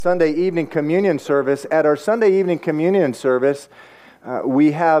Sunday evening communion service. At our Sunday evening communion service,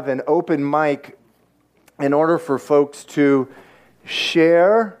 we have an open mic in order for folks to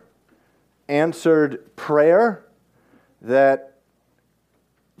share answered prayer that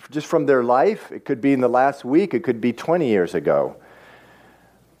just from their life. It could be in the last week, it could be 20 years ago.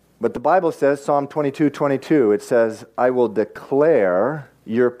 But the Bible says, Psalm 22:22, it says, I will declare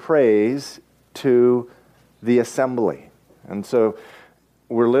your praise to the assembly. And so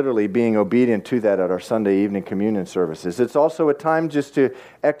we're literally being obedient to that at our Sunday evening communion services. It's also a time just to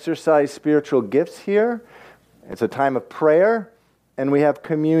exercise spiritual gifts here. It's a time of prayer, and we have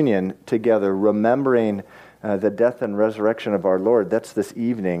communion together, remembering the death and resurrection of our Lord. That's this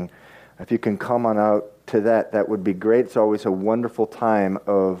evening. If you can come on out to that, that would be great. It's always a wonderful time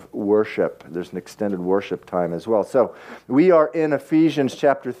of worship. There's an extended worship time as well. So we are in Ephesians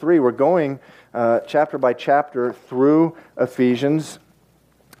chapter 3. We're going chapter by chapter through Ephesians.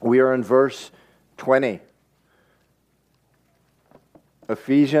 We are in verse 20.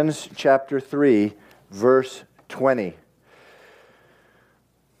 Ephesians chapter 3, verse 20. It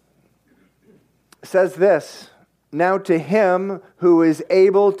says this, Now to him who is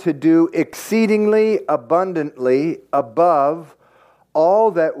able to do exceedingly abundantly above all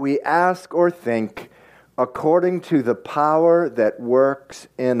that we ask or think, according to the power that works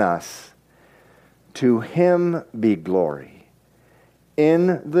in us, to him be glory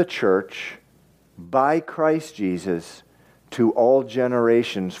in the church, by Christ Jesus, to all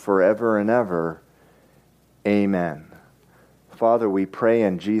generations forever and ever. Amen. Father, we pray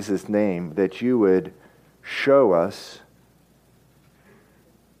in Jesus' name that you would show us,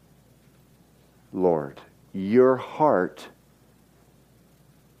 Lord, your heart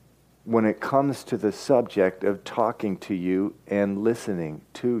when it comes to the subject of talking to you and listening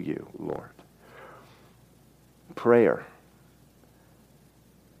to you, Lord. Prayer.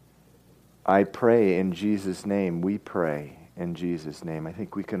 I pray in Jesus' name. We pray in Jesus' name. I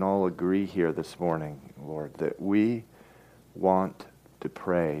think we can all agree here this morning, Lord, that we want to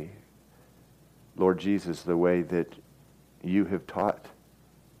pray, Lord Jesus, the way that you have taught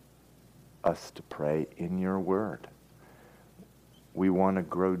us to pray in your word. We want to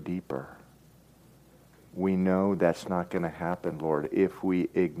grow deeper. We know that's not going to happen, Lord, if we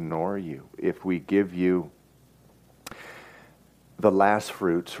ignore you, if we give you the last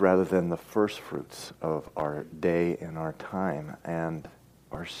fruits rather than the first fruits of our day and our time and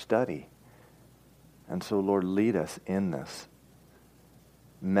our study. And so, Lord, lead us in this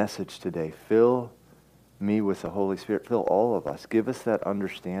message today. Fill me with the Holy Spirit. Fill all of us. Give us that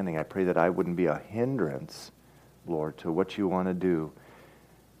understanding. I pray that I wouldn't be a hindrance, Lord, to what you want to do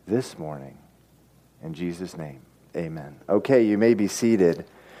this morning. In Jesus' name, amen. Okay, you may be seated.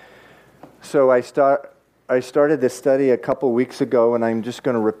 So I started this study a couple weeks ago, and I'm just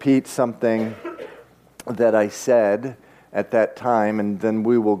going to repeat something that I said at that time, and then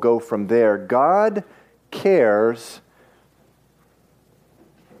we will go from there. God cares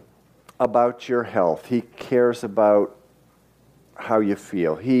about your health. He cares about how you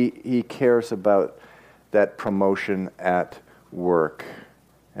feel. He cares about that promotion at work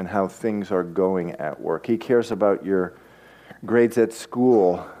and how things are going at work. He cares about your grades at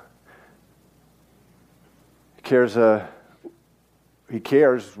school. He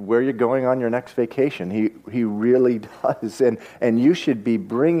cares where you're going on your next vacation. He really does. And you should be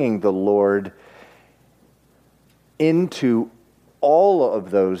bringing the Lord into all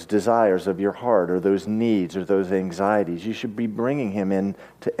of those desires of your heart or those needs or those anxieties. You should be bringing him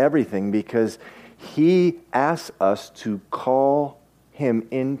into everything because he asks us to call him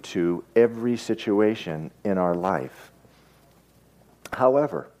into every situation in our life.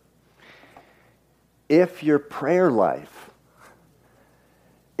 However, if your prayer life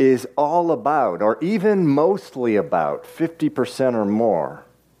is all about, or even mostly about, 50% or more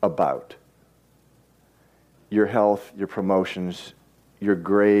about your health, your promotions, your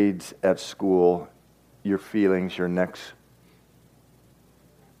grades at school, your feelings, your next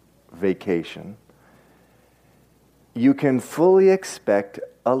vacation, you can fully expect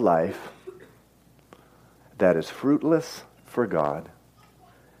a life that is fruitless for God,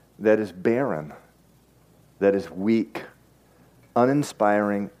 that is barren, that is weak,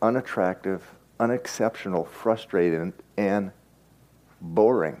 uninspiring, unattractive, unexceptional, frustrating, and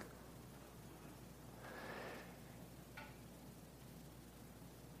boring.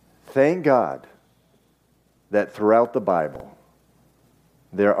 Thank God that throughout the Bible,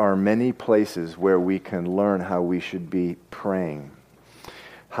 there are many places where we can learn how we should be praying.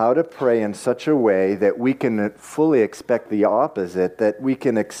 How to pray in such a way that we can fully expect the opposite, that we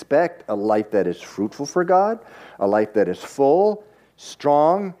can expect a life that is fruitful for God, a life that is full,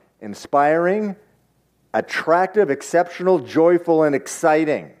 strong, inspiring, attractive, exceptional, joyful, and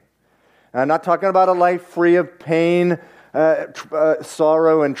exciting. I'm not talking about a life free of pain,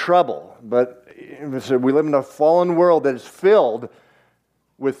 sorrow, and trouble, but we live in a fallen world that is filled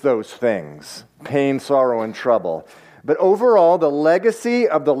with those things, pain, sorrow, and trouble. But overall, the legacy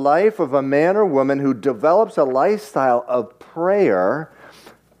of the life of a man or woman who develops a lifestyle of prayer,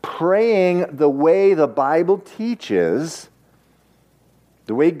 praying the way the Bible teaches,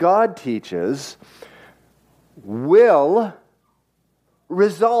 the way God teaches, will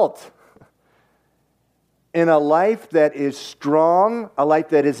result in a life that is strong, a life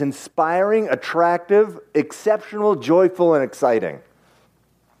that is inspiring, attractive, exceptional, joyful, and exciting.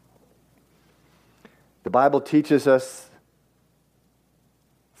 The Bible teaches us,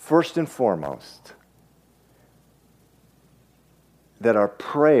 first and foremost, that our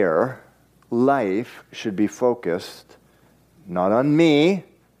prayer life should be focused not on me,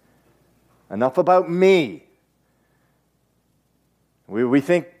 enough about me. We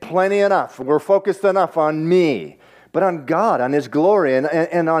think plenty enough. We're focused enough on me, but on God, on His glory,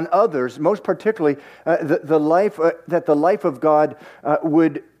 and on others, most particularly the life that the life of God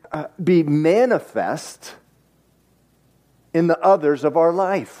would be manifest in the others of our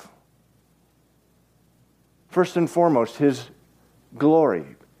life. First and foremost, His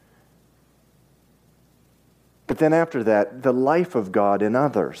glory. But then after that, the life of God in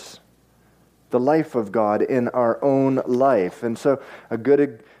others. The life of God in our own life. And so a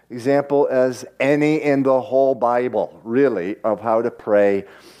good example as any in the whole Bible, really, of how to pray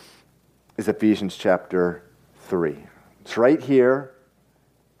is Ephesians chapter 3. It's right here.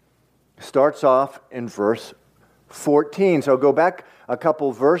 Starts off in verse 14. So go back a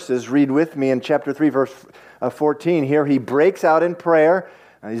couple verses, read with me in chapter 3, verse 14. Here he breaks out in prayer.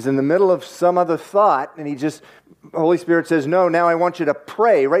 He's in the middle of some other thought, and Holy Spirit says, no, now I want you to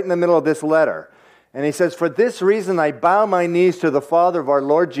pray right in the middle of this letter. And he says, for this reason I bow my knees to the Father of our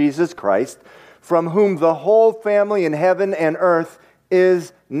Lord Jesus Christ, from whom the whole family in heaven and earth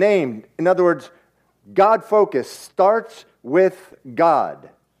is named. In other words, God focus starts with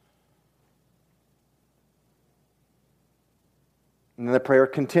God. And then the prayer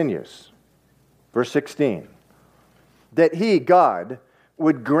continues. Verse 16. That He, God,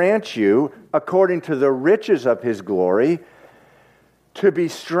 would grant you, according to the riches of His glory, to be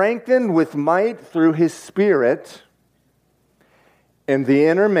strengthened with might through His Spirit in the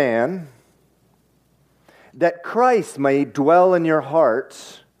inner man, that Christ may dwell in your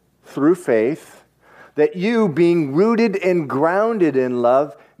hearts through faith, that you, being rooted and grounded in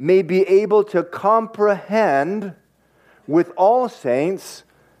love, may be able to comprehend with all saints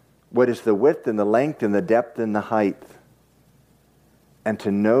what is the width and the length and the depth and the height, and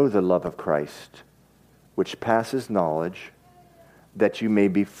to know the love of Christ, which passes knowledge, that you may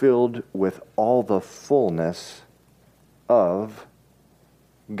be filled with all the fullness of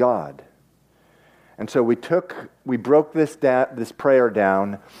God. And so we broke this prayer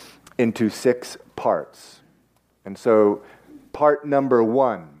down into 6 parts. And so part number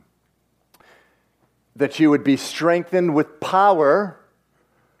 1, that you would be strengthened with power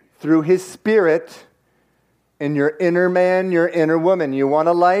through His Spirit in your inner man, your inner woman. You want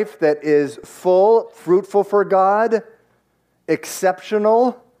a life that is full, fruitful for God,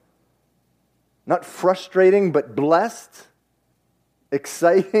 exceptional, not frustrating, but blessed,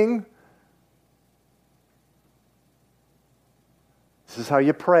 exciting. This is how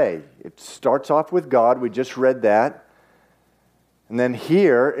you pray. It starts off with God. We just read that. And then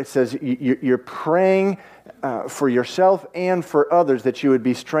here it says you're praying for yourself and for others that you would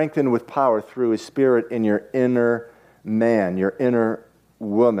be strengthened with power through His Spirit in your inner man, your inner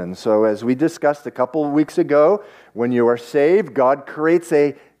woman. So as we discussed a couple of weeks ago, when you are saved, God creates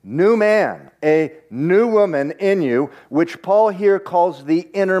a new man, a new woman in you, which Paul here calls the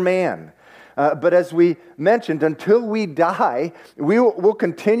inner man. But as we mentioned, until we die, we'll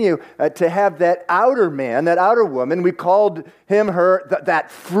continue to have that outer man, that outer woman. We called him, her,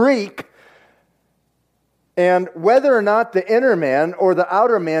 that freak. And whether or not the inner man or the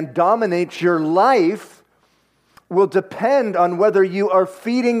outer man dominates your life will depend on whether you are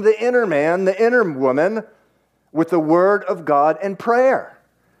feeding the inner man, the inner woman, with the Word of God and prayer.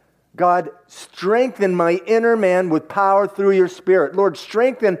 God, strengthen my inner man with power through your Spirit. Lord,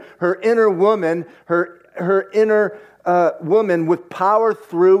 strengthen her inner woman, her inner woman with power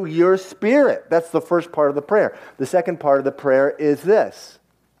through your Spirit. That's the first part of the prayer. The second part of the prayer is this: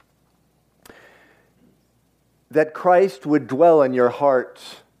 that Christ would dwell in your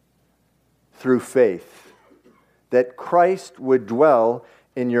hearts through faith. That Christ would dwell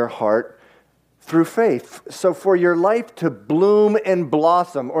in your heart through faith. So for your life to bloom and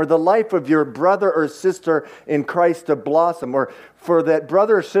blossom, or the life of your brother or sister in Christ to blossom, or for that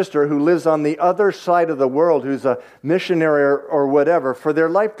brother or sister who lives on the other side of the world, who's a missionary or whatever, for their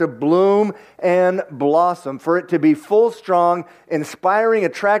life to bloom and blossom, for it to be full, strong, inspiring,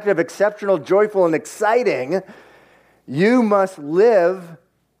 attractive, exceptional, joyful, and exciting, you must live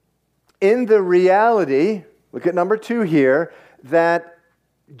in the reality, look at number 2 here, that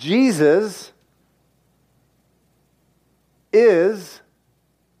Jesus is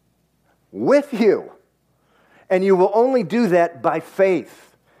with you. And you will only do that by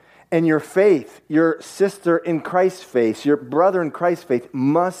faith. And your faith, your sister in Christ's faith, your brother in Christ's faith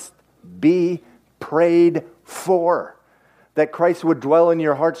must be prayed for. That Christ would dwell in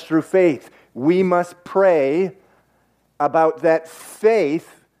your hearts through faith. We must pray about that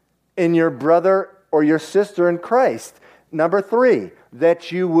faith in your brother or your sister in Christ. Number 3,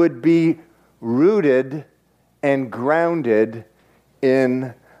 that you would be rooted and grounded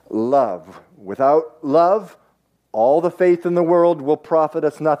in love. Without love, all the faith in the world will profit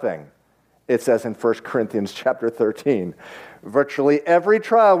us nothing. It says in 1 Corinthians chapter 13. Virtually every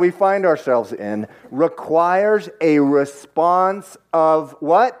trial we find ourselves in requires a response of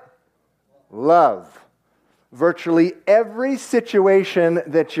what? Love. Virtually every situation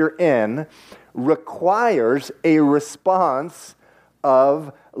that you're in requires a response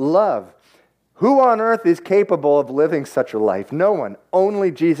of love. Who on earth is capable of living such a life? No one.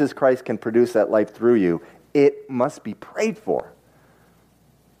 Only Jesus Christ can produce that life through you. It must be prayed for.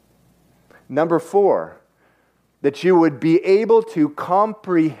 Number 4, that you would be able to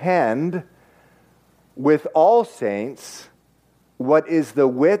comprehend with all saints what is the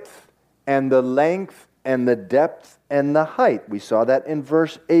width and the length and the depth and the height. We saw that in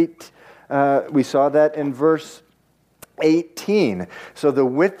verse 8. We saw that in verse 18. So the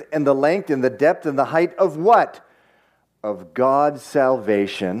width and the length and the depth and the height of what? Of God's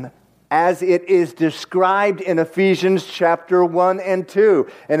salvation, as it is described in Ephesians chapter 1 and 2.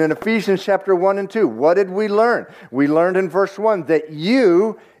 And in Ephesians chapter 1 and 2, what did we learn? We learned in verse 1 that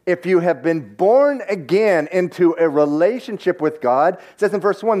you, if you have been born again into a relationship with God, it says in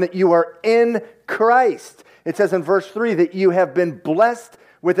verse 1 that you are in Christ. It says in verse 3 that you have been blessed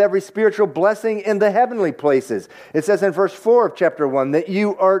with every spiritual blessing in the heavenly places. It says in verse 4 of chapter 1 that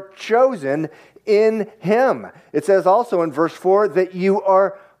you are chosen in Him. It says also in verse 4 that you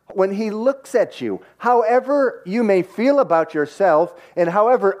are, when He looks at you, however you may feel about yourself and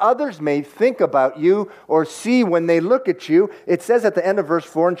however others may think about you or see when they look at you, it says at the end of verse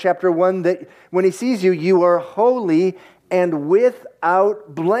 4 in chapter 1 that when He sees you, you are holy and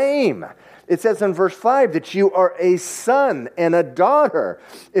without blame. It says in verse 5 that you are a son and a daughter.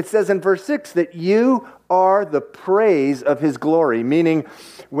 It says in verse 6 that you are the praise of His glory, meaning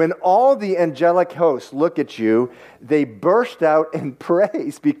when all the angelic hosts look at you, they burst out in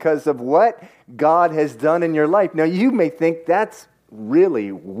praise because of what God has done in your life. Now, you may think that's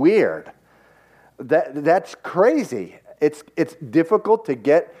really weird. That's crazy. It's difficult to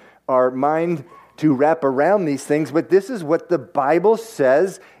get our mind to wrap around these things, but this is what the Bible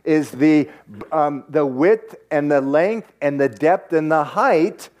says is the width and the length and the depth and the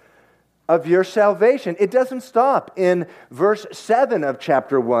height of your salvation. It doesn't stop. In verse 7 of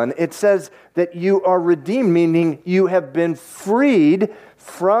chapter 1, it says that you are redeemed, meaning you have been freed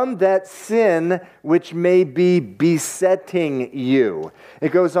from that sin which may be besetting you.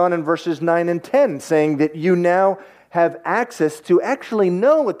 It goes on in verses 9 and 10, saying that you now have access to actually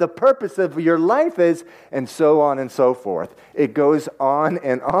know what the purpose of your life is, and so on and so forth. It goes on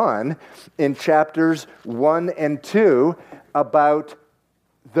and on in chapters 1 and 2 about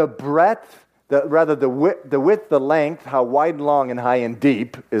the breadth, the width, the length, how wide, long, and high and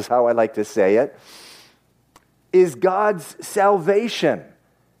deep is how I like to say it, is God's salvation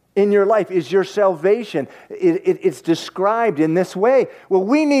in your life, is your salvation. It's described in this way. Well,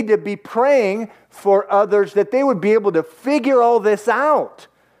 we need to be praying for others that they would be able to figure all this out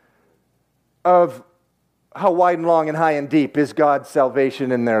of how wide and long and high and deep is God's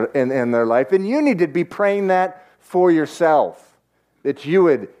salvation in their life. And you need to be praying that for yourself, that you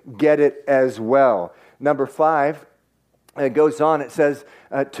would get it as well. Number 5, it goes on, it says,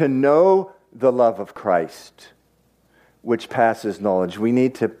 to know the love of Christ, which passes knowledge. We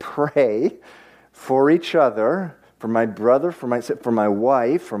need to pray for each other, for my brother, for my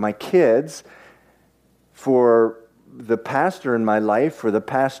wife, for my kids, for the pastor in my life, for the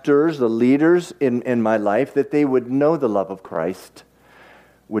pastors, the leaders in my life, that they would know the love of Christ,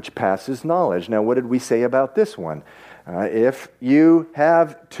 which passes knowledge. Now, what did we say about this one? If you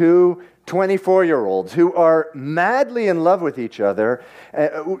have two 24-year-olds who are madly in love with each other,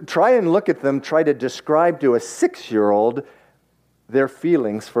 try and look at them, try to describe to a 6-year-old their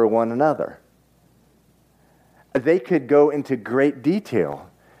feelings for one another. They could go into great detail,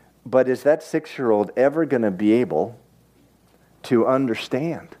 but is that 6-year-old ever going to be able to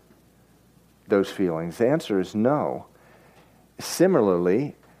understand those feelings? The answer is no.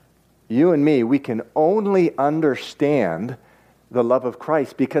 Similarly, you and me, we can only understand the love of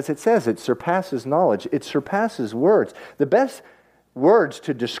Christ because it says it surpasses knowledge. It surpasses words. The best words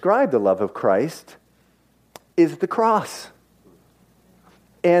to describe the love of Christ is the cross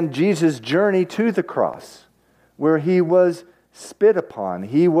and Jesus' journey to the cross, where he was spit upon,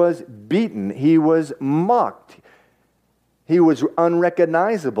 he was beaten, he was mocked. He was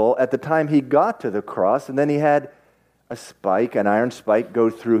unrecognizable at the time he got to the cross, and then he had a spike, an iron spike, go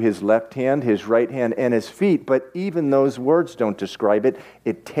through his left hand, his right hand, and his feet. But even those words don't describe it.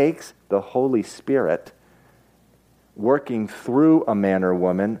 It takes the Holy Spirit working through a man or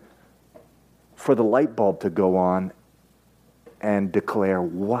woman for the light bulb to go on and declare,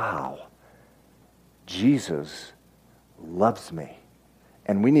 wow, Jesus loves me.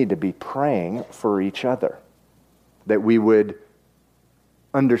 And we need to be praying for each other, that we would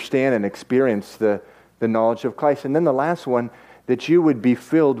understand and experience the knowledge of Christ. And then the last one, that you would be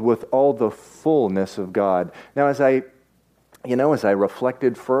filled with all the fullness of God. Now, as I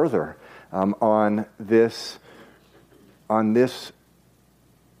reflected further on this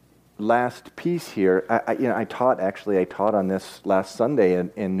last piece here, I taught on this last Sunday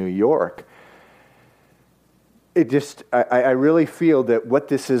in New York. I really feel that what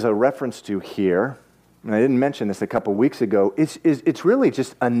this is a reference to here, and I didn't mention this a couple weeks ago, it's really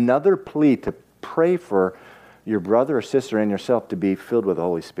just another plea to pray for your brother or sister and yourself to be filled with the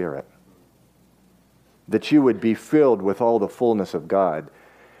Holy Spirit. That you would be filled with all the fullness of God.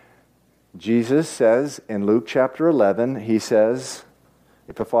 Jesus says in Luke chapter 11, he says,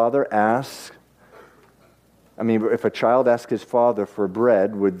 if a child asks his father for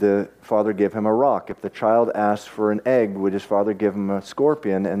bread, would the father give him a rock? If the child asks for an egg, would his father give him a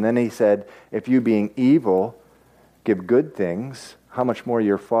scorpion? And then he said, if you being evil give good things, how much more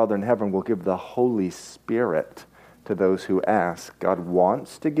your Father in heaven will give the Holy Spirit to those who ask. God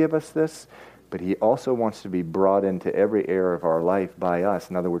wants to give us this, but he also wants to be brought into every area of our life by us.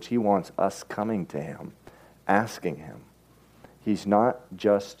 In other words, he wants us coming to him, asking him. He's not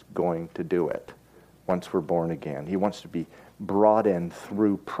just going to do it once we're born again. He wants to be brought in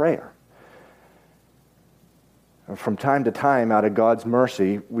through prayer. From time to time, out of God's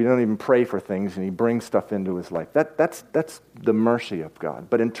mercy, we don't even pray for things, and he brings stuff into his life. That's the mercy of God.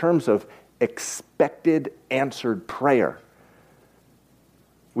 But in terms of expected answered prayer,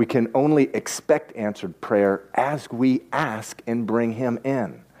 we can only expect answered prayer as we ask and bring him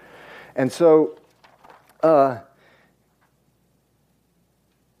in. And so,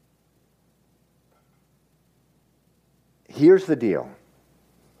 here's the deal.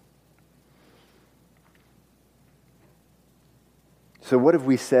 So what have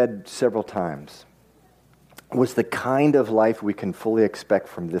we said several times? Was the kind of life we can fully expect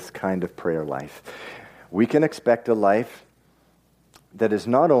from this kind of prayer life. We can expect a life that is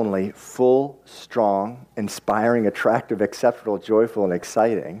not only full, strong, inspiring, attractive, acceptable, joyful, and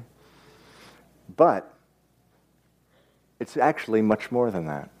exciting, but it's actually much more than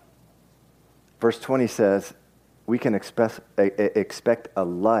that. Verse 20 says, we can expect a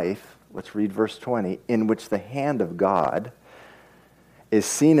life, let's read verse 20, in which the hand of God is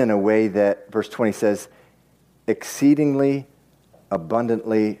seen in a way that, verse 20 says, exceedingly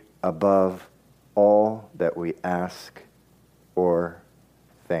abundantly above all that we ask or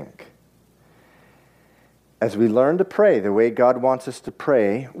think. As we learn to pray the way God wants us to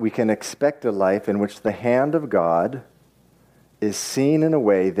pray, we can expect a life in which the hand of God is seen in a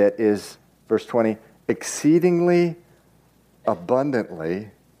way that is, verse 20, exceedingly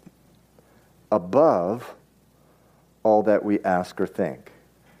abundantly above all that we ask or think.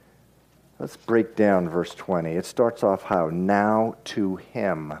 Let's break down verse 20. It starts off how? Now to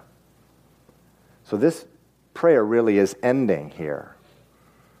him. So this prayer really is ending here.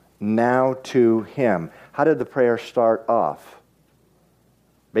 Now to him. How did the prayer start off?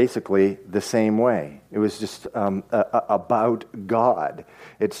 Basically the same way. It was just about God.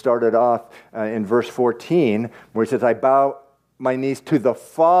 It started off in verse 14 where he says, I bow my knees to the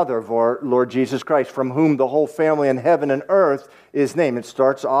Father of our Lord Jesus Christ, from whom the whole family in heaven and earth is named. It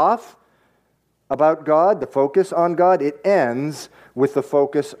starts off about God, the focus on God. It ends with the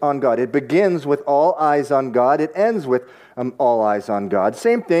focus on God. It begins with all eyes on God. It ends with all eyes on God.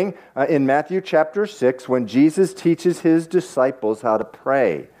 Same thing in Matthew chapter 6 when Jesus teaches his disciples how to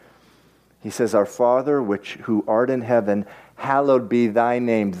pray. He says, "Our Father, who art in heaven, hallowed be thy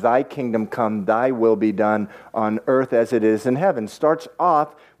name. Thy kingdom come, thy will be done on earth as it is in heaven." Starts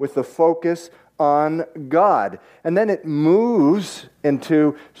off with the focus on God. And then it moves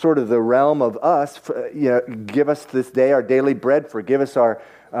into sort of the realm of us. Give us this day our daily bread. Forgive us our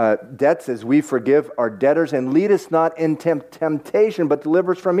debts as we forgive our debtors. And lead us not into temptation, but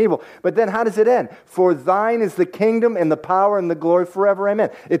deliver us from evil. But then how does it end? "For thine is the kingdom and the power and the glory forever. Amen."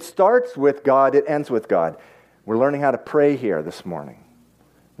 It starts with God. It ends with God. We're learning how to pray here this morning.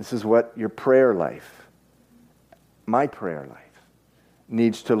 This is what your prayer life, my prayer life,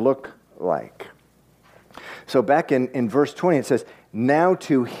 needs to look like. So back in verse 20 it says, "Now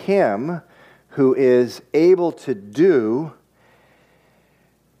to him who is able to do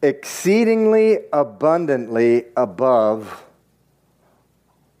exceedingly abundantly above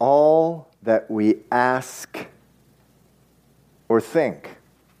all that we ask or think."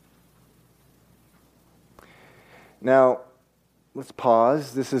 Now, let's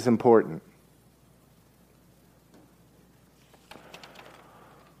pause. This is important.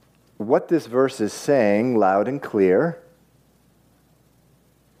 What this verse is saying loud and clear,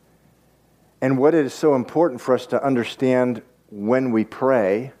 and what it is so important for us to understand when we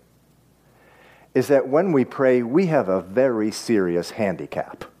pray, is that when we pray, we have a very serious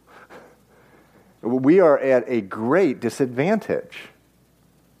handicap. We are at a great disadvantage.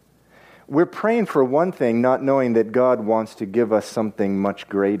 We're praying for one thing, not knowing that God wants to give us something much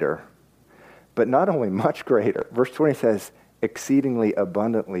greater. But not only much greater. Verse 20 says, exceedingly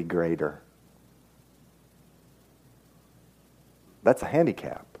abundantly greater. That's a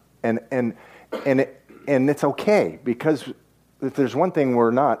handicap. And it's okay, because if there's one thing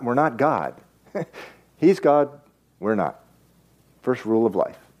we're not God. He's God, we're not. First rule of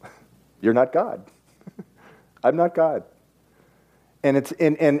life. You're not God. I'm not God. And it's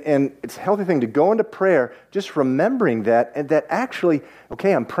a healthy thing to go into prayer just remembering that, and that actually,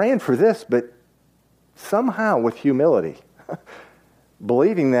 okay, I'm praying for this, but somehow with humility,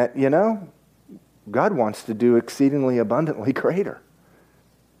 believing that, God wants to do exceedingly abundantly greater.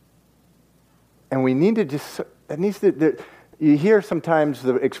 And we need to you hear sometimes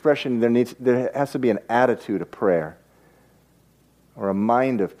the expression, there has to be an attitude of prayer, or a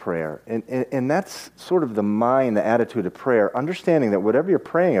mind of prayer. And that's sort of the mind, the attitude of prayer, understanding that whatever you're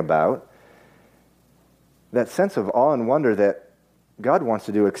praying about, that sense of awe and wonder that God wants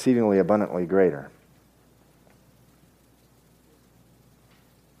to do exceedingly abundantly greater.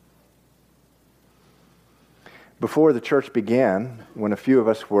 Before the church began, when a few of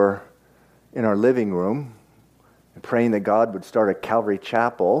us were in our living room praying that God would start a Calvary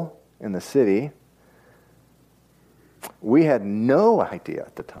Chapel in the city, we had no idea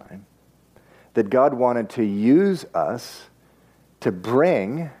at the time that God wanted to use us to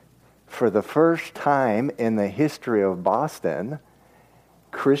bring, for the first time in the history of Boston,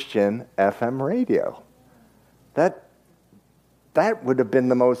 Christian FM radio. That would have been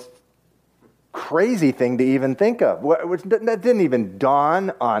the most crazy thing to even think of. That didn't even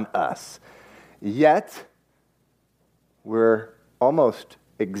dawn on us. Yet, we're almost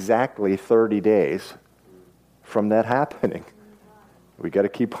exactly 30 days from that happening. We got to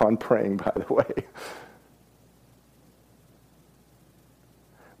keep on praying, by the way.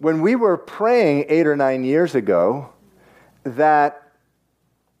 When we were praying 8 or 9 years ago that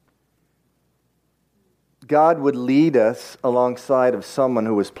God would lead us alongside of someone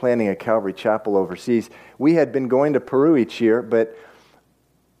who was planning a Calvary Chapel overseas, we had been going to Peru each year, but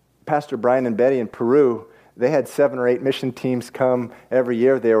Pastor Brian and Betty in Peru, they had 7 or 8 mission teams come every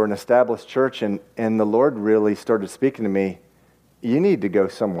year. They were an established church, and the Lord really started speaking to me, you need to go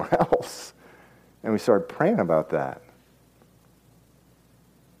somewhere else. And we started praying about that.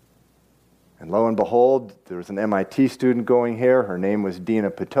 And lo and behold, there was an MIT student going here. Her name was Dina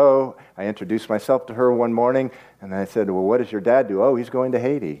Pateau. I introduced myself to her one morning, and I said, well, what does your dad do? Oh, he's going to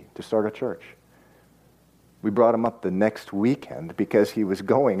Haiti to start a church. We brought him up the next weekend because he was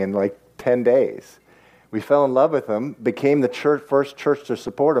going in like 10 days. We fell in love with him, became the first church to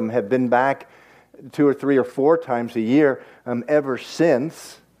support him, have been back 2 or 3 or 4 times a year ever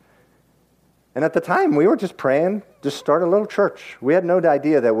since. And at the time, we were just praying, just start a little church. We had no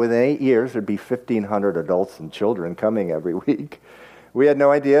idea that within 8 years, there'd be 1,500 adults and children coming every week. We had no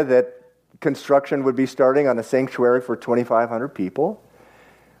idea that construction would be starting on a sanctuary for 2,500 people.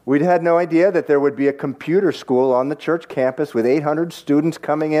 We'd had no idea that there would be a computer school on the church campus with 800 students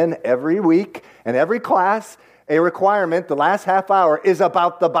coming in every week and every class, a requirement, the last half hour, is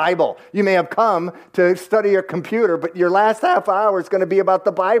about the Bible. You may have come to study your computer, but your last half hour is going to be about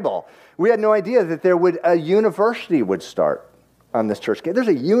the Bible. We had no idea that a university would start on this church. There's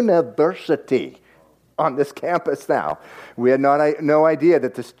a university on this campus now. We had no idea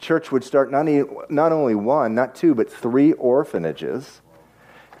that this church would start not only one, not two, but 3 orphanages,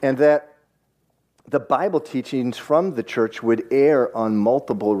 and that the Bible teachings from the church would air on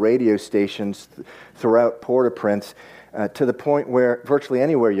multiple radio stations throughout Port-au-Prince, to the point where virtually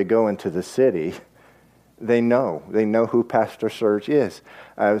anywhere you go into the city, they know who Pastor Serge is.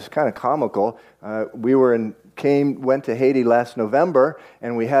 It was kind of comical. We went to Haiti last November,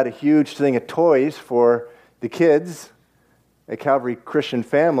 and we had a huge thing of toys for the kids, a Calvary Christian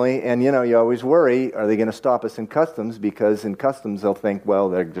family, and you always worry, are they going to stop us in customs? Because in customs they'll think, well,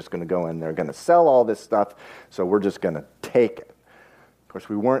 they're just going to go in, they're going to sell all this stuff, so we're just going to take it. Of course,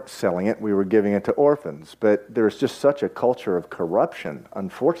 we weren't selling it, we were giving it to orphans, but there's just such a culture of corruption,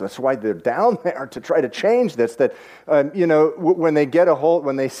 unfortunately. That's why they're down there to try to change this, that, when they get a hold,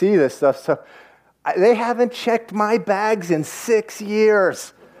 when they see this stuff, so they haven't checked my bags in 6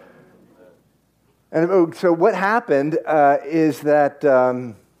 years. And so what happened is that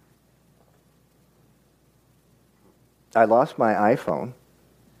I lost my iPhone.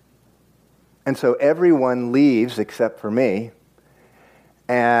 And so everyone leaves except for me.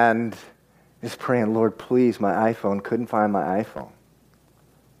 And just praying, Lord, please, my iPhone. Couldn't find my iPhone.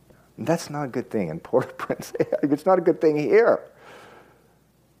 And that's not a good thing in Port-au-Prince. It's not a good thing here.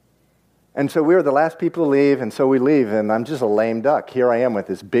 And so we were the last people to leave, and so we leave, and I'm just a lame duck. Here I am with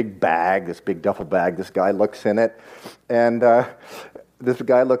this big bag, this big duffel bag. This guy looks in it, and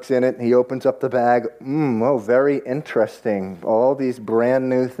he opens up the bag. Very interesting. All these brand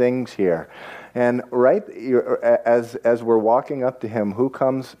new things here. And as we're walking up to him, who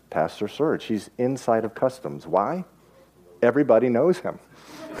comes? Pastor Serge. He's inside of customs. Why? Everybody knows him.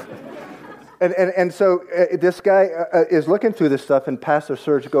 And so this guy is looking through this stuff, and Pastor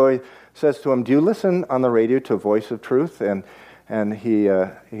Serge says to him, do you listen on the radio to Voice of Truth? And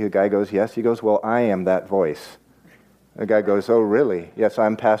the guy goes, yes. He goes, well, I am that voice. The guy goes, oh, really? Yes,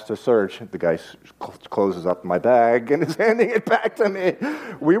 I'm Pastor Serge. The guy closes up my bag and is handing it back to me.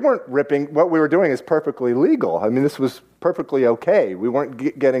 We weren't ripping. What we were doing is perfectly legal. I mean, this was perfectly okay. We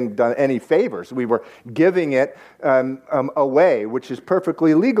weren't getting done any favors. We were giving it away, which is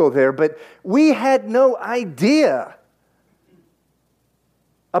perfectly legal there. But we had no idea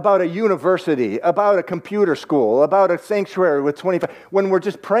about a university, about a computer school, about a sanctuary with 25. When we're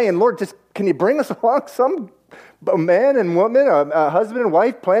just praying, Lord, can you bring us along a man and woman, a husband and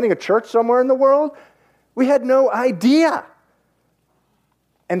wife planning a church somewhere in the world? We had no idea.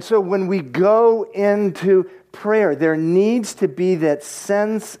 And so when we go into prayer, there needs to be that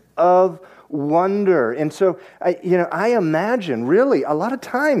sense of wonder. And so, I imagine really a lot of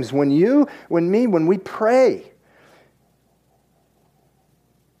times when we pray,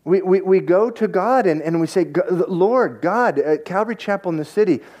 we go to God and we say, Lord, God, at Calvary Chapel in the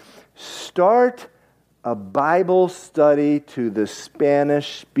city, start a Bible study to the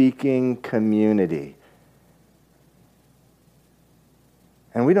Spanish-speaking community.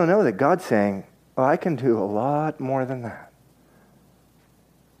 And we don't know that God's saying, oh, I can do a lot more than that.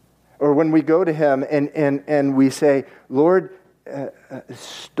 Or when we go to Him and we say, Lord,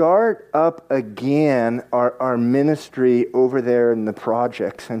 start up again our ministry over there in the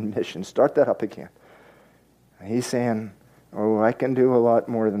projects and missions. Start that up again. And He's saying, oh, I can do a lot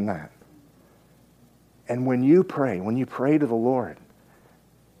more than that. And when you pray to the Lord,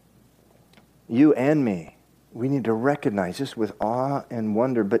 you and me, we need to recognize this with awe and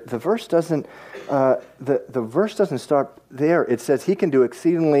wonder. But the verse doesn't stop there. It says He can do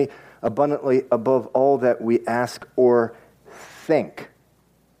exceedingly abundantly above all that we ask or think.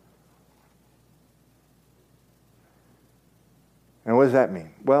 And what does that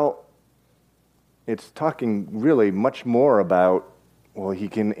mean? Well, it's talking really much more about, well, He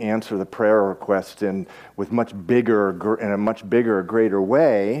can answer the prayer request in a much bigger, greater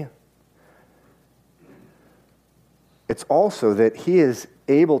way. It's also that He is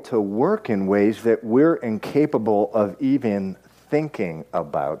able to work in ways that we're incapable of even thinking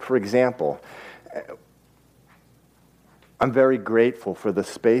about. For example, I'm very grateful for the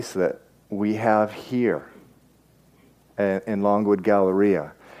space that we have here in Longwood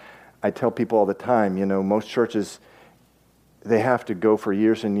Galleria. I tell people all the time, most churches, they have to go for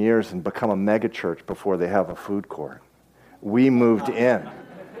years and years and become a mega church before they have a food court. We moved in.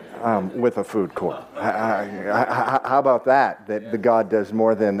 with a food court. How about that? That the God does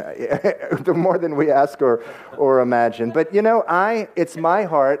more than we ask or imagine. But it's my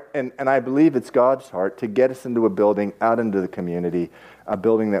heart, and I believe it's God's heart, to get us into a building, out into the community, a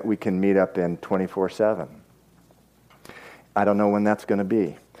building that we can meet up in 24/7. I don't know when that's going to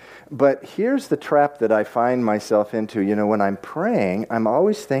be. But here's the trap that I find myself into. When I'm praying, I'm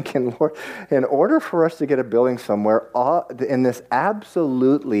always thinking, Lord, in order for us to get a building somewhere in this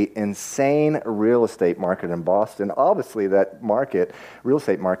absolutely insane real estate market in Boston, obviously that real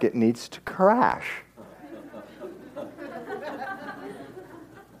estate market, needs to crash.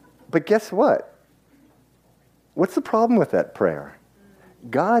 But guess what? What's the problem with that prayer?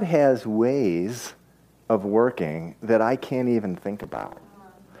 God has ways of working that I can't even think about.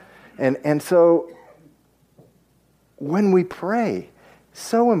 And so when we pray,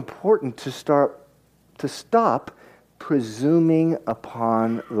 so important to stop presuming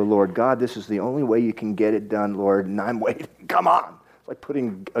upon the Lord. God, this is the only way you can get it done, Lord, and I'm waiting. Come on. It's like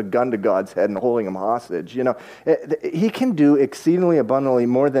putting a gun to God's head and holding him hostage. He can do exceedingly abundantly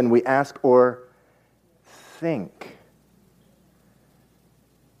more than we ask or think.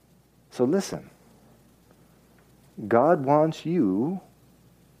 So listen. God wants you,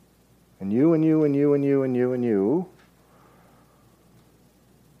 and you, and you, and you, and you, and you, and you.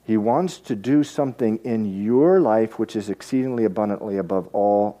 He wants to do something in your life which is exceedingly abundantly above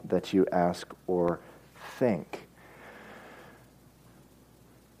all that you ask or think.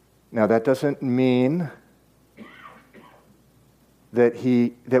 Now, that doesn't mean that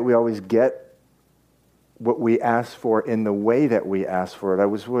we always get what we ask for in the way that we ask for it. I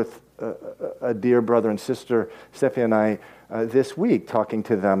was with a dear brother and sister, Steffi and I, this week, talking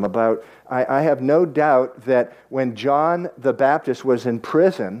to them about, I have no doubt that when John the Baptist was in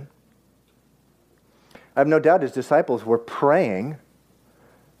prison, I have no doubt his disciples were praying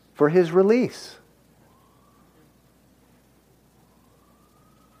for his release.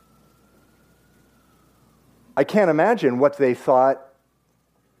 I can't imagine what they thought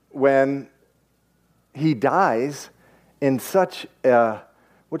when he dies in such a,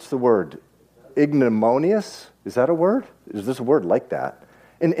 what's the word? Ignominious? Is that a word? Is this a word like that?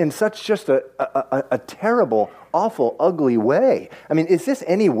 In such just a terrible, awful, ugly way. I mean, is this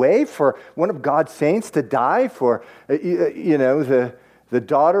any way for one of God's saints to die for, the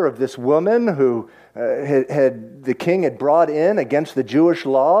daughter of this woman who the king had brought in against the Jewish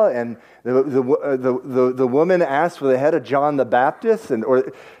law, and the woman asked for the head of John the Baptist,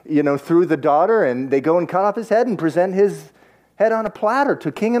 through the daughter, and they go and cut off his head and present his head on a platter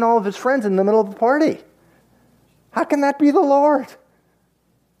to king and all of his friends in the middle of the party. How can that be the Lord?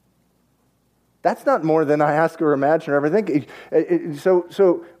 That's not more than I ask or imagine or ever think.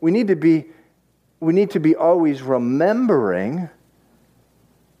 So we need to be always remembering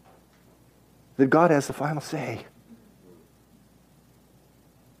that God has the final say.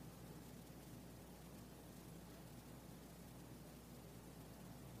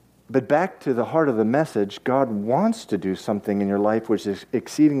 But back to the heart of the message, God wants to do something in your life which is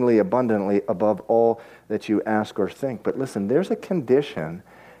exceedingly abundantly above all that you ask or think. But listen, there's a condition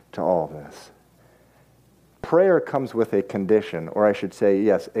to all this. Prayer comes with a condition, or I should say,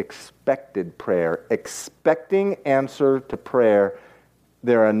 yes, expected prayer. Expecting answer to prayer,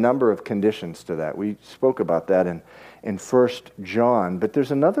 there are a number of conditions to that. We spoke about that in 1 John. But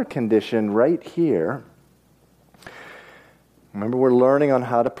there's another condition right here. Remember, we're learning on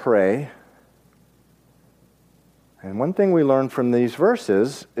how to pray. And one thing we learn from these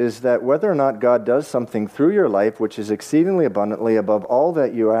verses is that whether or not God does something through your life which is exceedingly abundantly above all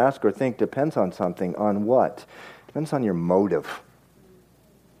that you ask or think depends on something. On what? Depends on your motive.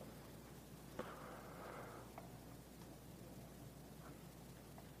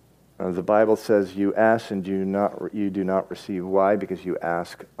 The Bible says you ask and you do not receive. Why? Because you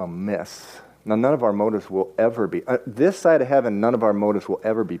ask amiss. Now, none of our motives will ever be, this side of heaven, none of our motives will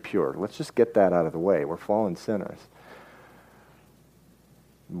ever be pure. Let's just get that out of the way. We're fallen sinners.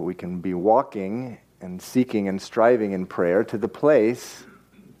 But we can be walking and seeking and striving in prayer to the place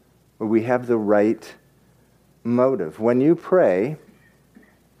where we have the right motive. When you pray,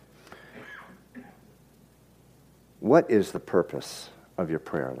 what is the purpose of your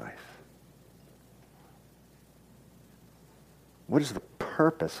prayer life? What is the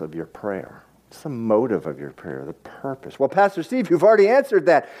purpose of your prayer? What's the motive of your prayer, the purpose? Well, Pastor Steve, you've already answered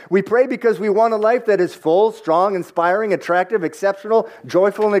that. We pray because we want a life that is full, strong, inspiring, attractive, exceptional,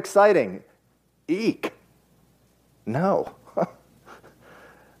 joyful, and exciting. Eek. No.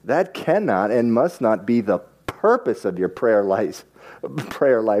 That cannot and must not be the purpose of your prayer life.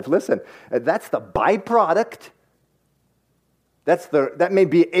 Listen, that's the byproduct That may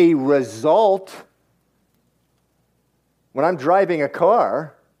be a result. When I'm driving a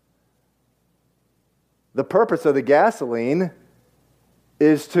car, the purpose of the gasoline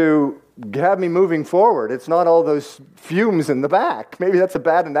is to have me moving forward. It's not all those fumes in the back. Maybe that's a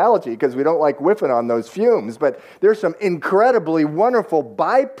bad analogy because we don't like whiffing on those fumes, but there's some incredibly wonderful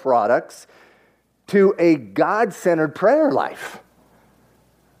byproducts to a God-centered prayer life.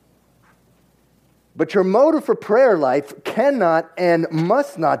 But your motive for prayer life cannot and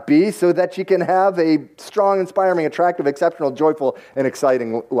must not be so that you can have a strong, inspiring, attractive, exceptional, joyful, and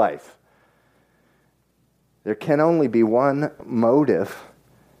exciting life. There can only be one motive,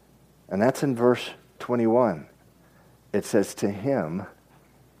 and that's in verse 21. It says, "To him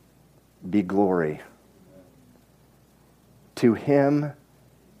be glory." To him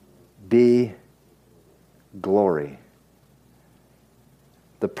be glory.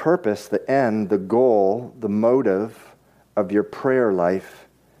 The purpose, the end, the goal, the motive of your prayer life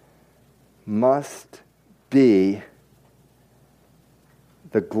must be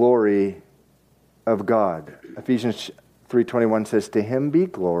the glory of God. Ephesians 3:21 says, "To him be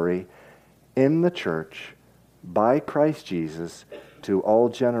glory in the church by Christ Jesus to all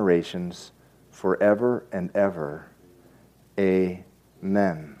generations forever and ever.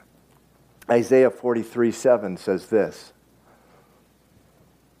 Amen." Isaiah 43:7 says this,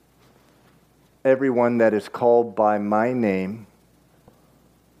 "Everyone that is called by my name,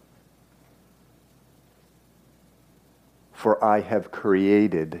 for I have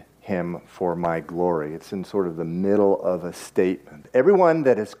created him for my glory." It's in sort of the middle of a statement. Everyone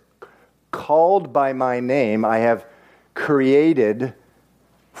that is called by my name, I have created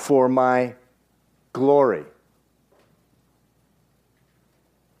for my glory.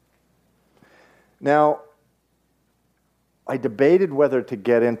 Now, I debated whether to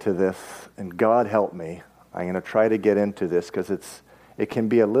get into this, and God help me. I'm going to try to get into this because it can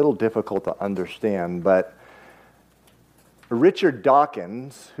be a little difficult to understand, but Richard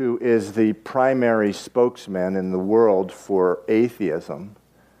Dawkins, who is the primary spokesman in the world for atheism,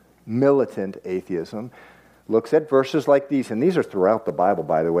 militant atheism, looks at verses like these, and these are throughout the Bible,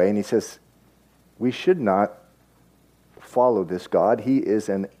 by the way, and he says, we should not follow this God. He is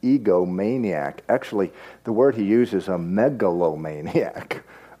an egomaniac. Actually, the word he uses is a megalomaniac.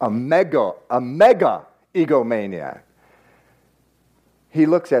 A mega egomaniac. He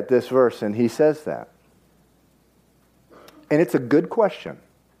looks at this verse and he says that. And it's a good question.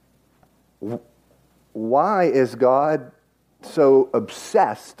 Why is God so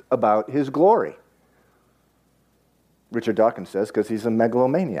obsessed about his glory? Richard Dawkins says, because he's a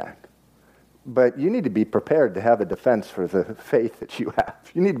megalomaniac. But you need to be prepared to have a defense for the faith that you have.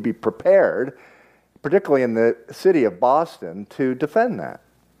 You need to be prepared, particularly in the city of Boston, to defend that.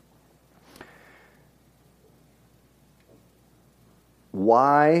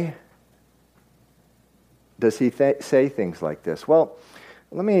 Why does he say things like this? Well,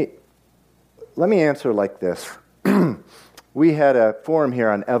 let me answer like this. We had a forum here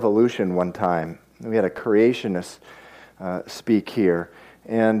on evolution one time. We had a creationist speak here,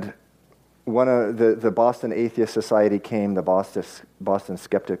 and one of the Boston Atheist Society came, the Boston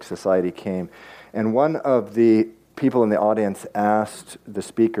Skeptic Society came, and one of the people in the audience asked the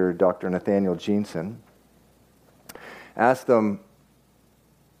speaker, Dr. Nathaniel Jeanson, asked them,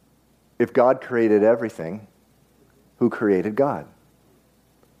 if God created everything, who created God?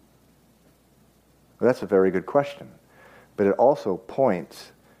 Well, that's a very good question, but it also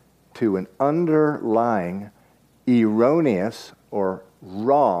points to an underlying erroneous or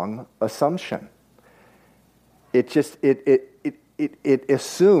wrong assumption. It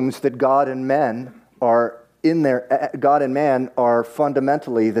assumes that God and man are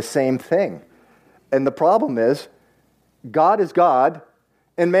fundamentally the same thing. And the problem is, God is God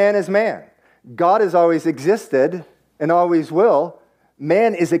and man is man. God has always existed and always will.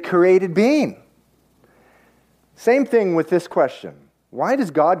 Man is a created being. Same thing with this question. Why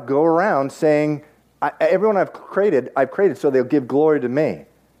does God go around saying, everyone I've created so they'll give glory to me?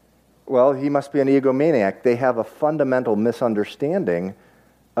 Well, he must be an egomaniac. They have a fundamental misunderstanding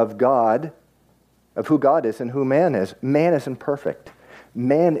of God, of who God is and who man is. Man isn't perfect.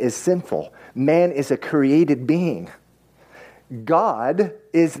 Man is sinful. Man is a created being. God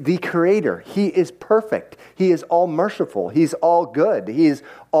is the creator. He is perfect. He is all merciful. He's all good. He is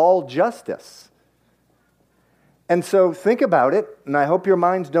all justice. And so think about it, and I hope your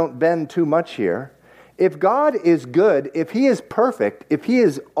minds don't bend too much here. If God is good, if he is perfect, if he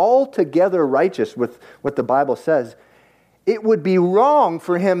is altogether righteous with what the Bible says, it would be wrong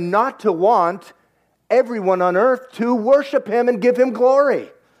for him not to want everyone on earth to worship him and give him glory.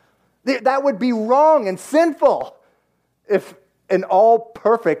 That would be wrong and sinful if an all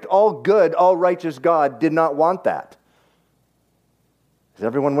perfect, all good, all righteous God did not want that. Is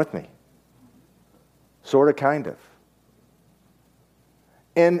everyone with me? Sort of, kind of.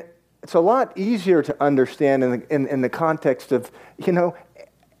 And it's a lot easier to understand in the context of,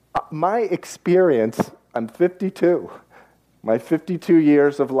 my experience, I'm 52. My 52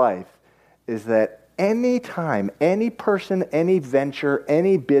 years of life is that any time, any person, any venture,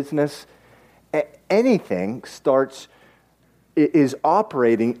 any business, anything is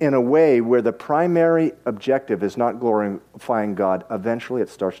operating in a way where the primary objective is not glorifying God, eventually it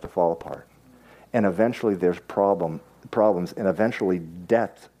starts to fall apart. And eventually there's problems, and eventually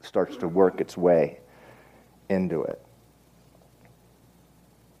death starts to work its way into it.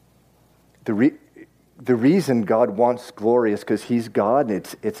 The reason God wants glory is because He's God,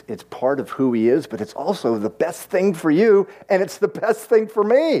 and it's part of who He is, but it's also the best thing for you, and it's the best thing for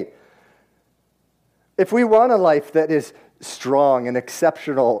me. If we want a life that is strong and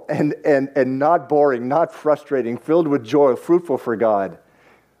exceptional and not boring, not frustrating, filled with joy, fruitful for God,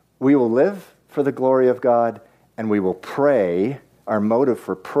 we will live for the glory of God, and we will pray. Our motive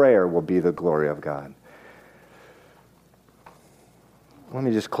for prayer will be the glory of God. Let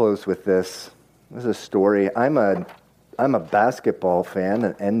me just close with this. This is a story. I'm a basketball fan,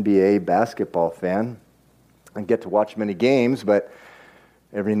 an NBA basketball fan. I get to watch many games, but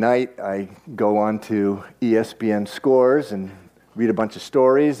every night I go on to ESPN Scores and read a bunch of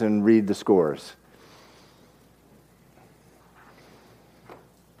stories and read the scores.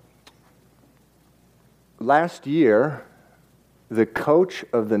 Last year, the coach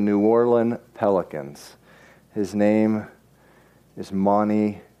of the New Orleans Pelicans, his name is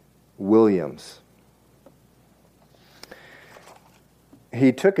Monty Williams.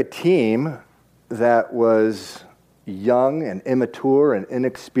 He took a team that was young and immature and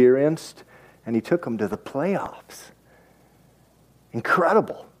inexperienced, and he took them to the playoffs.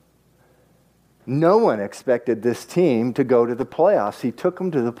 Incredible. No one expected this team to go to the playoffs. He took them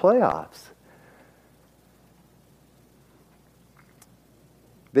to the playoffs.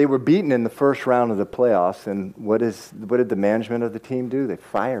 They were beaten in the first round of the playoffs, and what did the management of the team do? They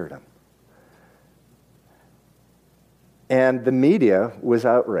fired him. And the media was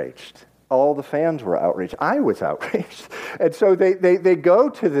outraged. All the fans were outraged. I was outraged. And so they go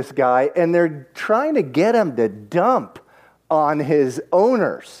to this guy, and they're trying to get him to dump on his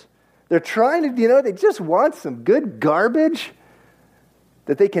owners. They're trying to, they just want some good garbage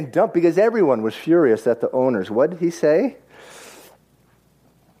that they can dump, because everyone was furious at the owners. What did he say?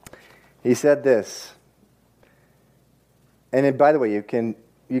 He said this. And then, by the way, you can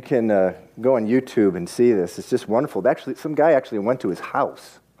go on YouTube and see this. It's just wonderful. Actually, some guy actually went to his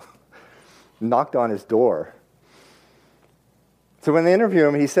house, knocked on his door. So when they interviewed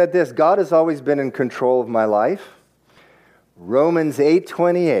him, he said this: God has always been in control of my life. Romans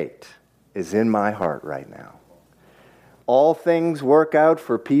 8:28 is in my heart right now. All things work out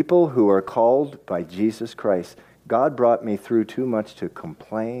for people who are called by Jesus Christ. God brought me through too much to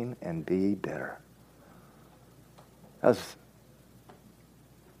complain and be bitter. That's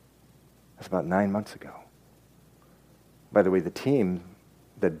about 9 months ago. By the way, the team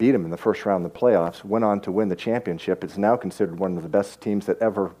that beat him in the first round of the playoffs went on to win the championship. It's now considered one of the best teams that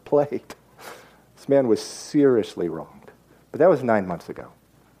ever played. This man was seriously wronged. But that was 9 months ago.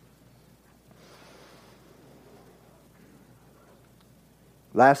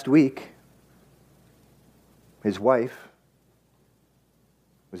 Last week, his wife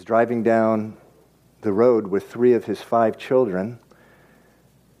was driving down the road with 3 of his 5 children,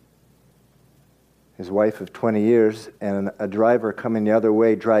 his wife of 20 years, and a driver coming the other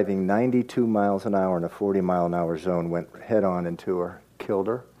way driving 92 miles an hour in a 40-mile-an-hour zone went head-on into her, killed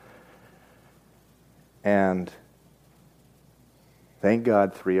her. And thank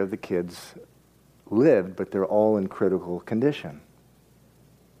God 3 of the kids lived, but they're all in critical condition.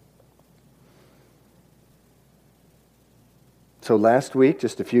 So last week,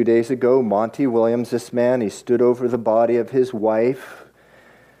 just a few days ago, Monty Williams, this man, he stood over the body of his wife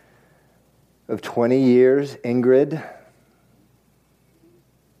of 20 years, Ingrid,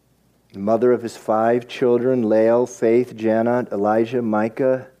 mother of his 5 children, Lael, Faith, Jana, Elijah,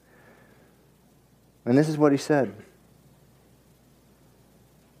 Micah. And this is what he said.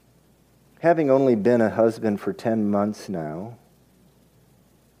 Having only been a husband for 10 months now,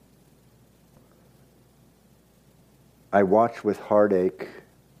 I watch with heartache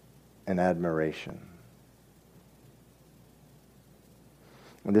and admiration.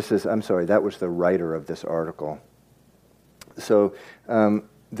 And that was the writer of this article. So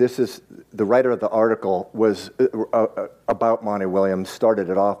this is the writer of the article was about Monty Williams, started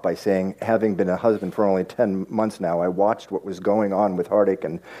it off by saying, having been a husband for only 10 months now, I watched what was going on with heartache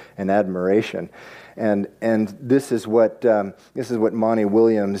and admiration. And this is what Monty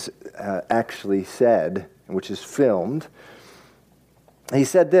Williams actually said, which is filmed. He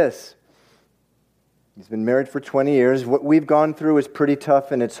said this. He's been married for 20 years. What we've gone through is pretty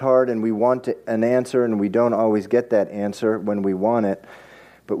tough and it's hard, and we want an answer, and we don't always get that answer when we want it.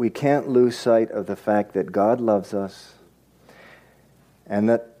 But we can't lose sight of the fact that God loves us, and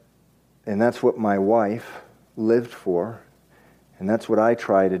that's what my wife lived for, and that's what I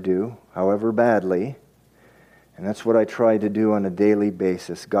try to do, however badly, and that's what I try to do on a daily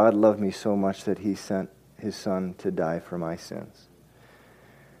basis. God loved me so much that He sent His Son to die for my sins.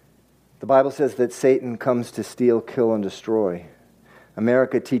 The Bible says that Satan comes to steal, kill, and destroy.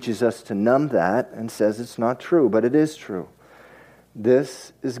 America teaches us to numb that and says it's not true, but it is true.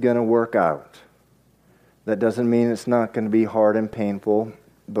 This is going to work out. That doesn't mean it's not going to be hard and painful,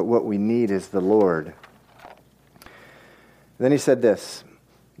 but what we need is the Lord. Then he said this,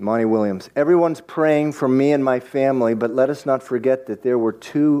 Monty Williams, everyone's praying for me and my family, but let us not forget that there were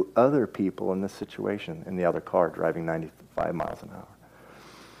 2 other people in this situation in the other car driving 95 miles an hour.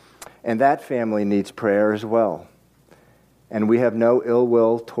 And that family needs prayer as well. And we have no ill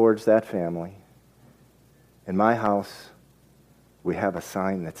will towards that family. In my house, we have a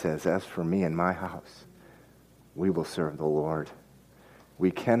sign that says, as for me and my house, we will serve the Lord.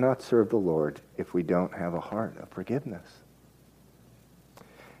 We cannot serve the Lord if we don't have a heart of forgiveness.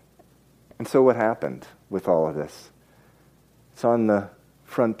 And so what happened with all of this? It's on the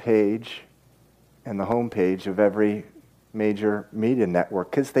front page and the home page of every major media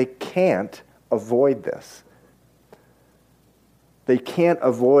network because they can't avoid this. They can't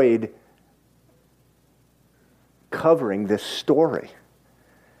avoid covering this story.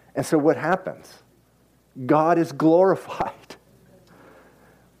 And so what happens? God is glorified.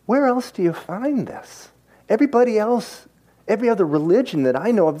 Where else do you find this? Everybody else, every other religion that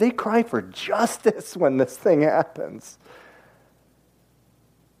I know of, they cry for justice when this thing happens.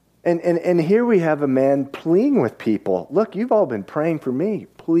 And here we have a man pleading with people. Look, you've all been praying for me.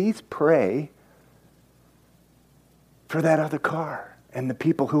 Please pray for that other car and the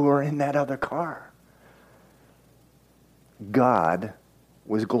people who are in that other car. God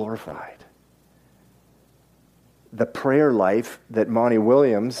was glorified. The prayer life that Monty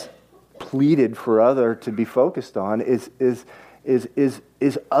Williams pleaded for other to be focused on is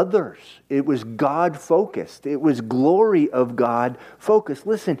others. It was God focused. It was glory of God focused.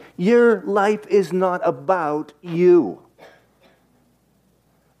 Listen, your life is not about you.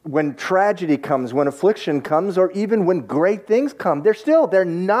 When tragedy comes, when affliction comes, or even when great things come, they're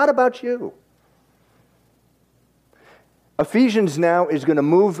not about you. Ephesians now is going to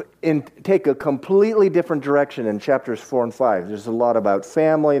move and take a completely different direction in chapters 4 and 5. There's a lot about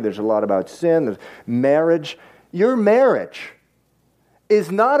family. There's a lot about sin. There's marriage. Your marriage is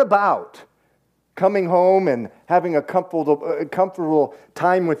not about coming home and having a comfortable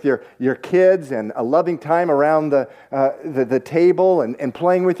time with your kids and a loving time around the table and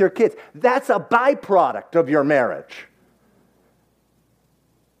playing with your kids. That's a byproduct of your marriage.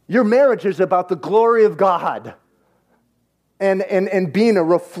 Your marriage is about the glory of God. And being a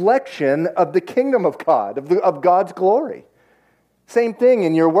reflection of the kingdom of God, of God's glory. Same thing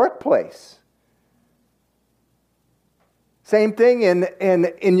in your workplace. Same thing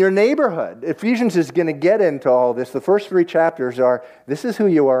in your neighborhood. Ephesians is going to get into all this. The first 3 chapters are, this is who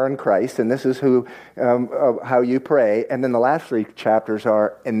you are in Christ, and this is how you pray. And then the last 3 chapters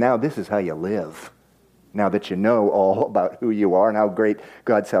are, and now this is how you live. Now that you know all about who you are and how great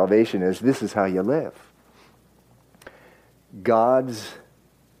God's salvation is, this is how you live. God's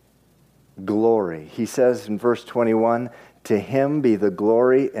glory. He says in verse 21, to Him be the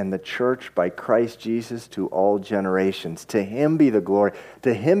glory in the church by Christ Jesus to all generations. To Him be the glory.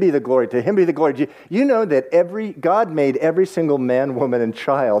 To Him be the glory. To Him be the glory. You know that God made every single man, woman, and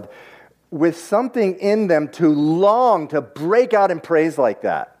child with something in them to long to break out in praise like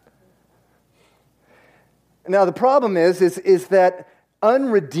that. Now the problem is that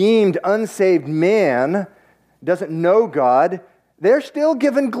unredeemed, unsaved man doesn't know God, they're still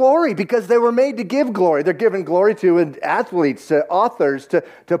given glory because they were made to give glory. They're given glory to athletes, to authors, to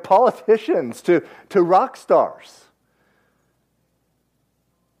politicians, to rock stars.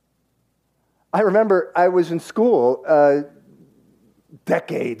 I remember I was in school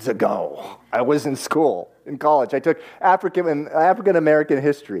decades ago. I was in school, in college. I took African American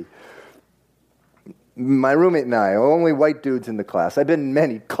history. My roommate and I, only white dudes in the class. I've been in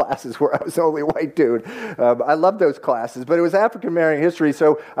many classes where I was the only white dude. I love those classes, but it was African American history.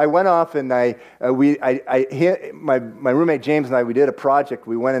 So I went off and my roommate James and I, we did a project.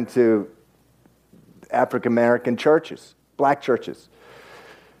 We went into African American churches, black churches,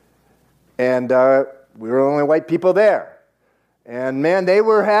 and we were the only white people there. And man, they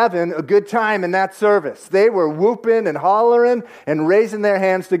were having a good time in that service. They were whooping and hollering and raising their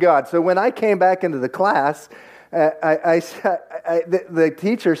hands to God. So when I came back into the class, the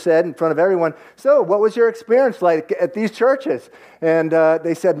teacher said in front of everyone, "So, what was your experience like at these churches?" And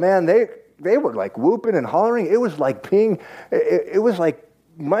they said, "Man, they were like whooping and hollering. It was like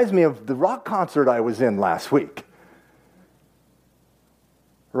reminds me of the rock concert I was in last week."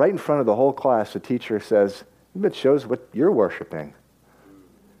 Right in front of the whole class, the teacher says, "It shows what you're worshiping."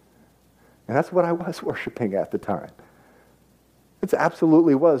 And that's what I was worshiping at the time. It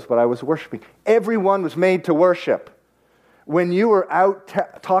absolutely was what I was worshiping. Everyone was made to worship. When you were out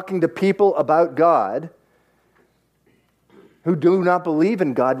talking to people about God who do not believe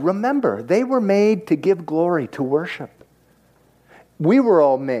in God, remember, they were made to give glory, to worship. We were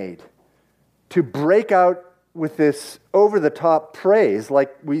all made to break out with this over-the-top praise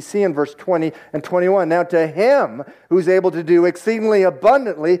like we see in verse 20 and 21. Now to him who's able to do exceedingly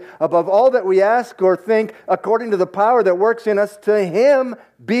abundantly above all that we ask or think according to the power that works in us, to him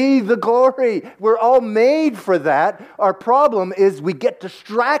be the glory. We're all made for that. Our problem is we get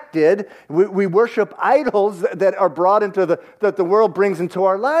distracted. We worship idols that are brought into that the world brings into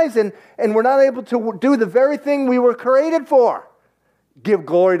our lives, and we're not able to do the very thing we were created for. Give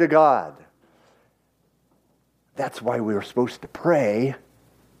glory to God. That's why we were supposed to pray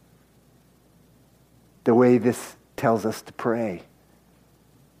the way this tells us to pray.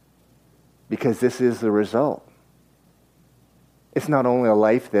 Because this is the result. It's not only a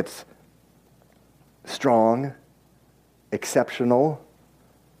life that's strong, exceptional,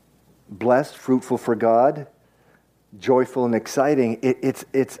 blessed, fruitful for God, joyful and exciting. It's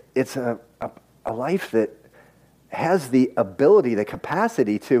a life that has the ability, the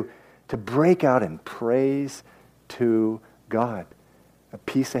capacity to break out in praise to God, a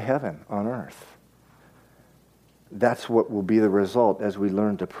piece of heaven on earth. That's what will be the result as we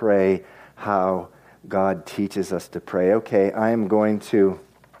learn to pray how God teaches us to pray. Okay, I am going to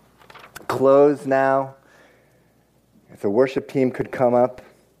close now. If the worship team could come up.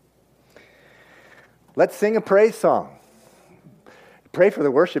 Let's sing a praise song. Pray for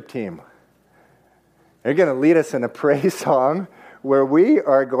the worship team. They're going to lead us in a praise song where we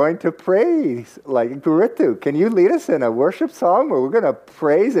are going to praise like Ritu. Can you lead us in a worship song where we're going to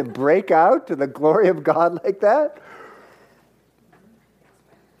praise and break out to the glory of God like that?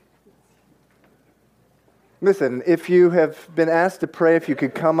 Listen, if you have been asked to pray, if you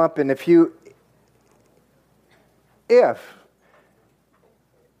could come up, and if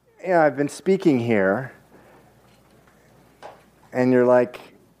I've been speaking here, and you're like,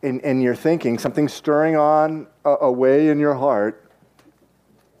 and you're thinking, something's stirring on away in your heart,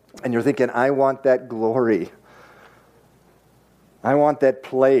 and you're thinking, I want that glory. I want that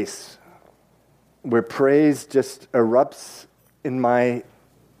place where praise just erupts in my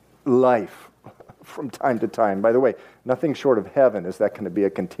life from time to time. By the way, nothing short of heaven is that going to be a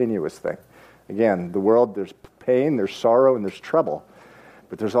continuous thing. Again, the world, there's pain, there's sorrow, and there's trouble.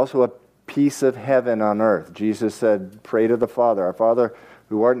 But there's also a piece of heaven on earth. Jesus said, pray to the Father. Our Father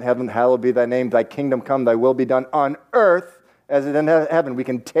who art in heaven, hallowed be thy name. Thy kingdom come, thy will be done on earth as it in heaven. We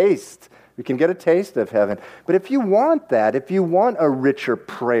can get a taste of heaven. But if you want that, if you want a richer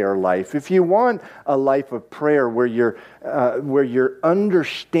prayer life, if you want a life of prayer where you're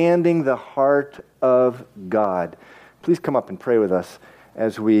understanding the heart of God, please come up and pray with us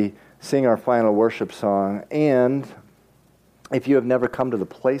as we sing our final worship song. And if you have never come to the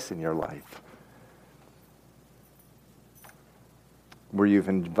place in your life where you've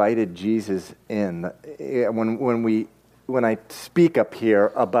invited Jesus in, when I speak up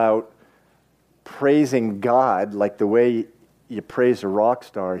here about praising God like the way you praise a rock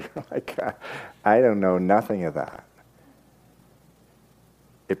star, you're like, I don't know nothing of that.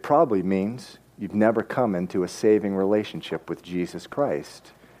 It probably means you've never come into a saving relationship with Jesus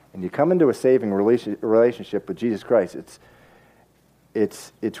Christ. And you come into a saving relationship with Jesus Christ, it's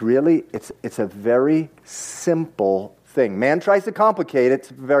a very simple thing. Man tries to complicate it.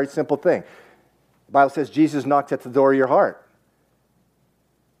 It's a very simple thing. The Bible says Jesus knocks at the door of your heart,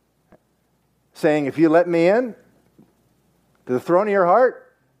 saying, if you let me in to the throne of your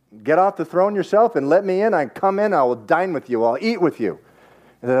heart, get off the throne yourself and let me in. I come in, I will dine with you, I'll eat with you.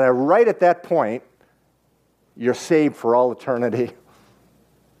 And then right at that point, you're saved for all eternity.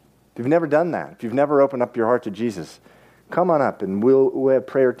 If you've never done that, if you've never opened up your heart to Jesus, come on up and we'll have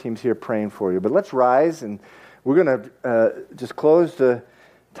prayer teams here praying for you. But let's rise, and we're going to just close the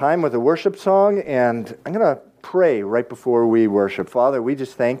time with a worship song, and I'm going to pray right before we worship. Father, we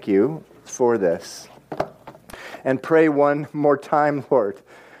just thank you for this. And pray one more time, Lord.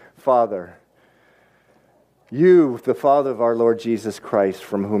 Father, you, the Father of our Lord Jesus Christ,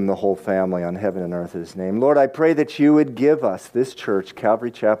 from whom the whole family on heaven and earth is named. Lord, I pray that you would give us, this church,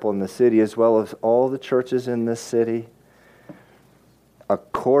 Calvary Chapel in the city, as well as all the churches in this city,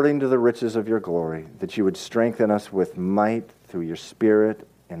 according to the riches of your glory, that you would strengthen us with might through your Spirit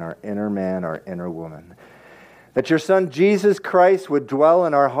in our inner man, our inner woman. That your Son, Jesus Christ, would dwell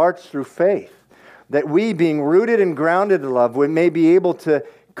in our hearts through faith. That we, being rooted and grounded in love, we may be able to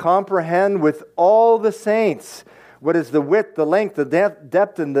comprehend with all the saints what is the width, the length, the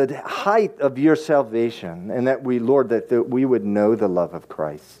depth, and the height of your salvation. And that we, Lord, that we would know the love of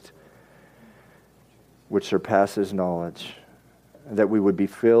Christ, which surpasses knowledge. That we would be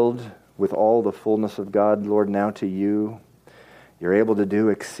filled with all the fullness of God, Lord, now to you. You're able to do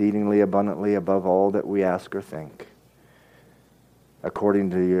exceedingly abundantly above all that we ask or think. According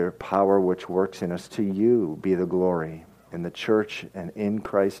to your power which works in us, to you be the glory in the church and in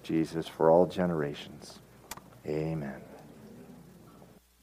Christ Jesus for all generations. Amen.